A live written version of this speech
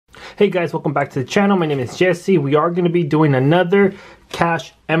Hey guys, welcome back to the channel. My name is Jesse. We are going to be doing another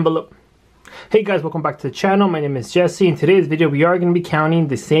cash envelope. Hey guys, welcome back to the channel. My name is Jesse. In today's video, we are going to be counting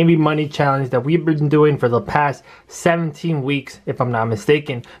the saving money challenge that we've been doing for the past 17 weeks, if I'm not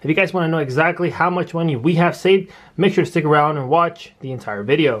mistaken. If you guys want to know exactly how much money we have saved, make sure to stick around and watch the entire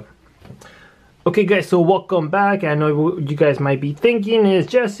video. Okay guys, so welcome back. I know what you guys might be thinking is,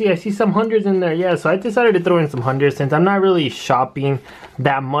 Jesse, I see some hundreds in there. Yeah, so I decided to throw in some hundreds since I'm not really shopping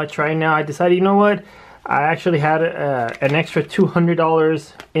that much right now. I decided, you know what? I actually had an extra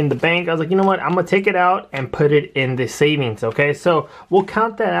 $200 in the bank. I was like, you know what? I'm gonna take it out and put it in the savings, okay? So we'll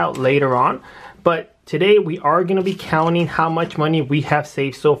count that out later on. But today we are going to be counting how much money we have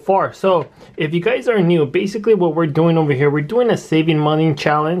saved so far. So if you guys are new, basically what we're doing over here, we're doing a saving money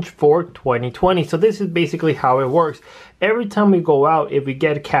challenge for 2020. So this is basically how it works. Every time we go out, if we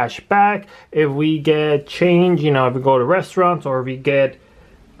get cash back, if we get change, you know, if we go to restaurants or if we get,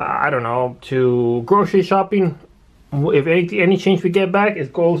 I don't know, to grocery shopping, if any change we get back,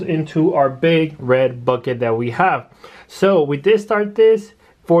 it goes into our big red bucket that we have. So we did start this.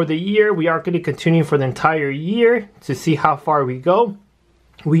 For the year, we are going to continue for the entire year to see how far we go.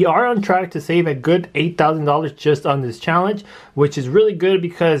 We are on track to save a good $8,000 just on this challenge, which is really good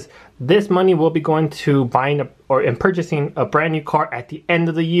because this money will be going to buying and purchasing a brand new car at the end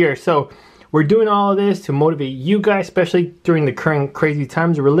of the year. So we're doing all of this to motivate you guys, especially during the current crazy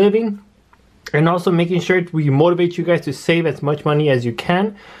times we're living, and also making sure we motivate you guys to save as much money as you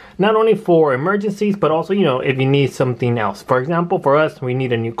can. Not only for emergencies, but also, you know, if you need something else. For example, for us, we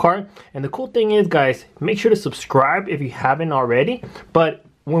need a new car. And the cool thing is, guys, make sure to subscribe if you haven't already. But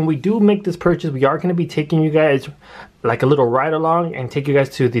when we do make this purchase, we are going to be taking you guys like a little ride along and take you guys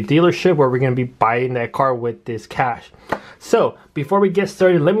to the dealership where we're going to be buying that car with this cash. So before we get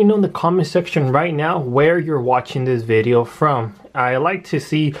started, let me know in the comment section right now where you're watching this video from. I like to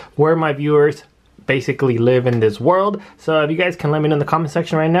see where my viewers basically live in this world. So if you guys can let me know in the comment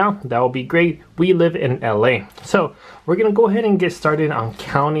section right now, that would be great. We live in LA. So we're gonna go ahead and get started on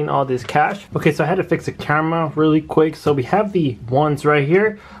counting all this cash. Okay, so I had to fix the camera really quick. So we have the ones right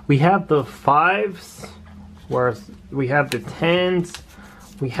here. We have the fives, whereas we have the tens,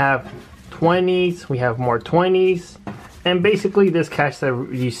 we have 20s, we have more 20s. And basically this cash that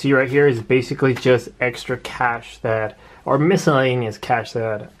you see right here is basically just extra cash that, or miscellaneous cash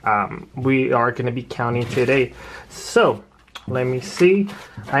that we are going to be counting today. So let me see.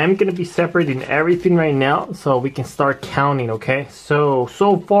 I am going to be separating everything right now so we can start counting, okay? So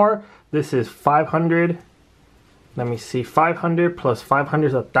far this is 500. Let me see, 500 plus 500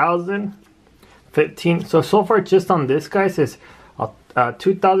 is 1,000. 15. So far just on this, guys, is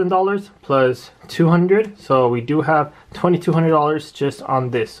 $2,000 plus 200. So we do have $2,200 just on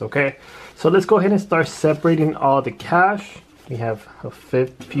this, okay? So let's go ahead and start separating all the cash. We have a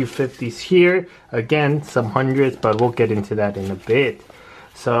few 50s here. Again, some hundreds, but we'll get into that in a bit.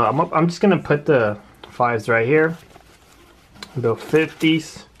 So I'm just gonna put the fives right here. The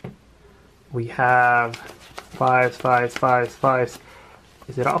 50s. We have fives, fives, fives, fives.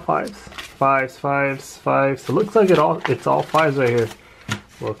 Is it all fives? Fives, fives, fives. It looks like it's all fives right here.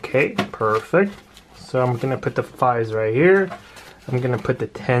 Okay, perfect. So I'm gonna put the fives right here. I'm gonna put the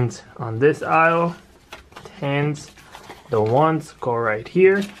tens on this aisle. Tens, the ones go right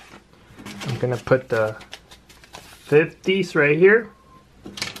here. I'm gonna put the 50s right here.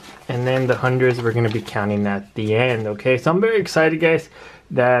 And then the hundreds we're gonna be counting at the end, okay? So I'm very excited, guys,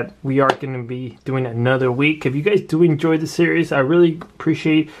 that we are going to be doing another week. If you guys do enjoy the series, I really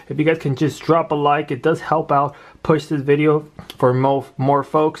appreciate if you guys can just drop a like. It does help out push this video for more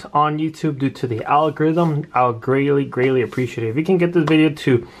folks on YouTube due to the algorithm. I'll greatly appreciate it. If you can get this video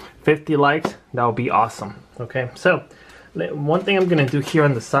to 50 likes, that would be awesome. Okay, so one thing I'm going to do here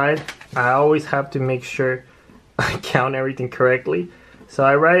on the side, I always have to make sure I count everything correctly. So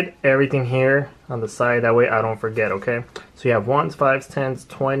I write everything here on the side, that way I don't forget, okay? So you have 1s, 5s, 10s,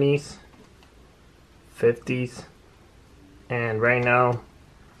 20s, 50s, and right now,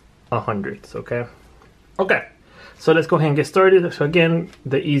 100s, okay? Okay, so let's go ahead and get started. So again,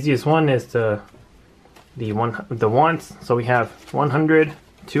 the easiest one is the ones. So we have 100,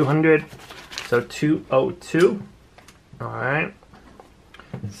 200, so 202, all right?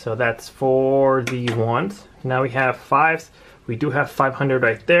 So that's for the ones. Now we have fives. We do have 500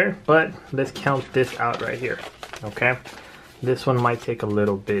 right there, but let's count this out right here, okay? This one might take a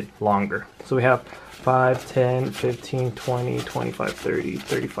little bit longer. So we have 5, 10, 15, 20, 25, 30,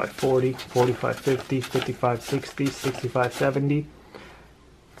 35, 40, 45, 50, 55, 60, 65, 70,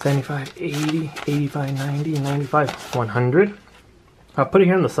 75, 80, 85, 90, 95, 100. I'll put it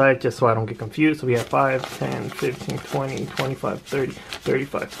here on the side just so I don't get confused. So we have 5, 10, 15, 20, 25, 30,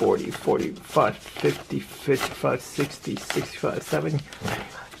 35, 40, 45, 50, 55, 60, 65, 70,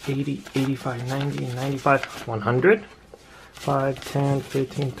 80, 85, 90, 95, 100. 5, 10,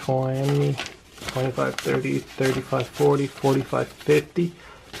 15, 20, 25, 30, 35, 40, 45, 50,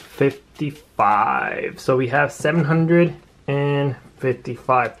 55. So we have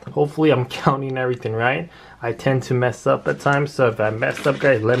 755. Hopefully I'm counting everything right. I tend to mess up at times, so if I messed up,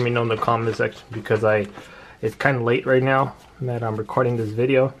 guys, let me know in the comment section, because it's kind of late right now that I'm recording this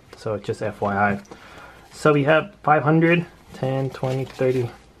video, so just FYI. So we have 500, 10, 20, 30,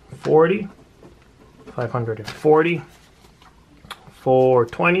 40, 540. For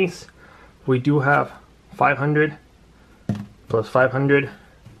 20s, we do have 500 plus 500,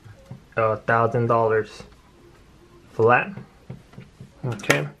 $1,000 flat.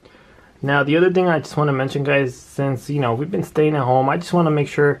 Okay. Now the other thing I just want to mention, guys, since we've been staying at home, I just want to make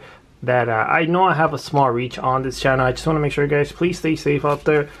sure that I know I have a small reach on this channel. I just want to make sure, guys, please stay safe out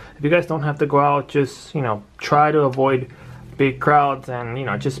there. If you guys don't have to go out, just try to avoid big crowds and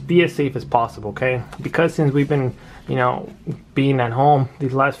just be as safe as possible, okay? Because since we've been being at home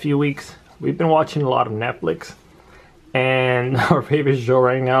these last few weeks, we've been watching a lot of Netflix, and our favorite show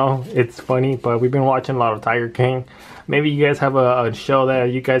right now, it's funny, but we've been watching a lot of Tiger King. Maybe you guys have a show that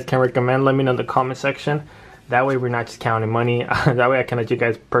you guys can recommend. Let me know in the comment section. That way we're not just counting money. That way I can let you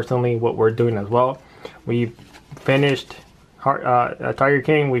guys personally what we're doing as well. We finished Tiger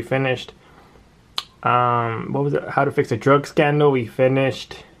King. We finished what was it, How to Fix a Drug Scandal. We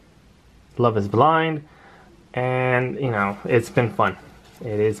finished Love is Blind. And it's been fun.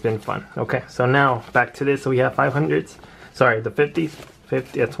 It has been fun. Okay, so now back to this. So we have 500s, sorry, the 50s.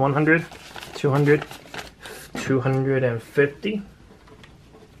 50, that's 100, 200, 250.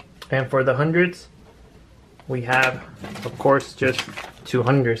 And for the hundreds, we have, of course, just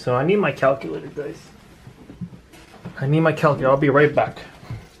 200. So I need my calculator, guys. I need my calculator. I'll be right back.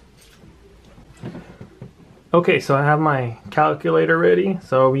 Okay, so I have my calculator ready.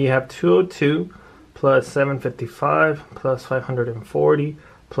 So we have 202 plus 755 plus 540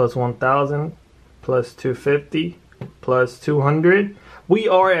 plus 1000 plus 250 plus 200. We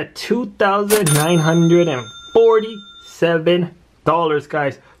are at $2,947,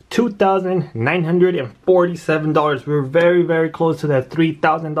 guys. $2,947. We're very, very close to that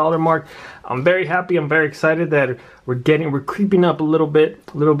 $3,000 mark. I'm very happy. I'm very excited that we're creeping up a little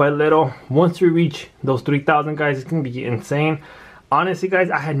bit, little by little. Once we reach those 3,000, guys, it's gonna be insane. Honestly, guys,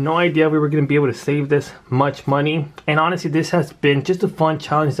 I had no idea we were going to be able to save this much money. And honestly, this has been just a fun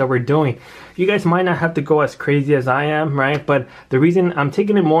challenge that we're doing. You guys might not have to go as crazy as I am, right? But the reason I'm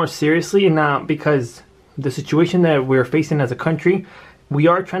taking it more seriously now, because the situation that we're facing as a country, we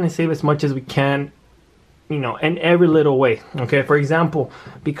are trying to save as much as we can, in every little way. Okay, for example,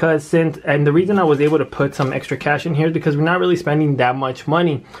 and the reason I was able to put some extra cash in here is because we're not really spending that much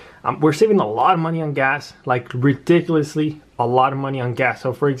money. We're saving a lot of money on gas, like ridiculously a lot of money on gas.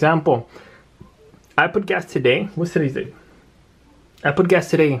 So for example, I put gas today. What's today's date? I put gas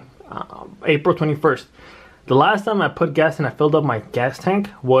today, April 21st. The last time I put gas and I filled up my gas tank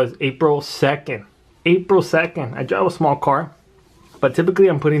was April 2nd. April 2nd. I drive a small car, but typically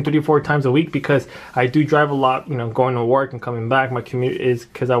I'm putting 3 or 4 times a week because I do drive a lot, going to work and coming back. My commute is,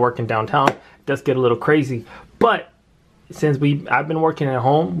 because I work in downtown, it does get a little crazy. But since I've been working at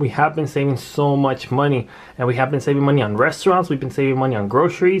home, we have been saving so much money, and we have been saving money on restaurants. We've been saving money on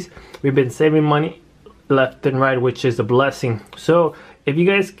groceries. We've been saving money left and right, which is a blessing. So if you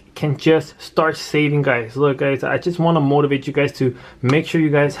guys can just start saving, guys, look, guys, I just want to motivate you guys to make sure you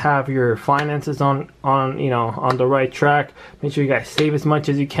guys have your finances on the right track. Make sure you guys save as much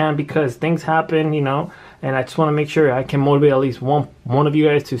as you can, because things happen, and I just want to make sure I can motivate at least one of you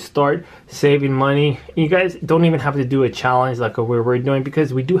guys to start saving money. You guys don't even have to do a challenge like we're doing,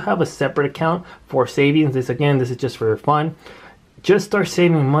 because we do have a separate account for savings. This is just for fun. Just start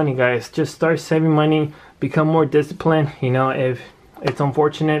saving money, guys. Just start saving money. Become more disciplined. If it's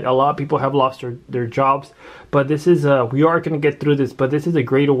unfortunate, a lot of people have lost their jobs, but this is we are going to get through this. But this is a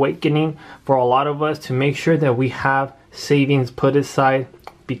great awakening for a lot of us to make sure that we have savings put aside,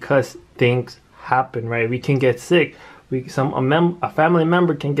 because things happen, right? We can get sick. A family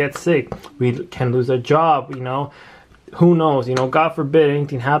member can get sick. We can lose a job. Who knows? God forbid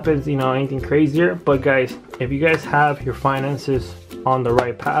anything happens. Anything crazier. But guys, if you guys have your finances on the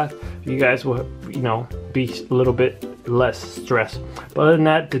right path, you guys will, be a little bit less stress. But other than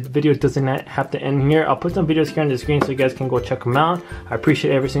that, the video doesn't have to end here. I'll put some videos here on the screen so you guys can go check them out. I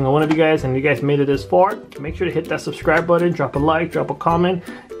appreciate every single one of you guys, and if you guys made it this far, make sure to hit that subscribe button, drop a like, drop a comment,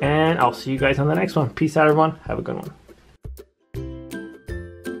 and I'll see you guys on the next one. Peace out, everyone. Have a good one.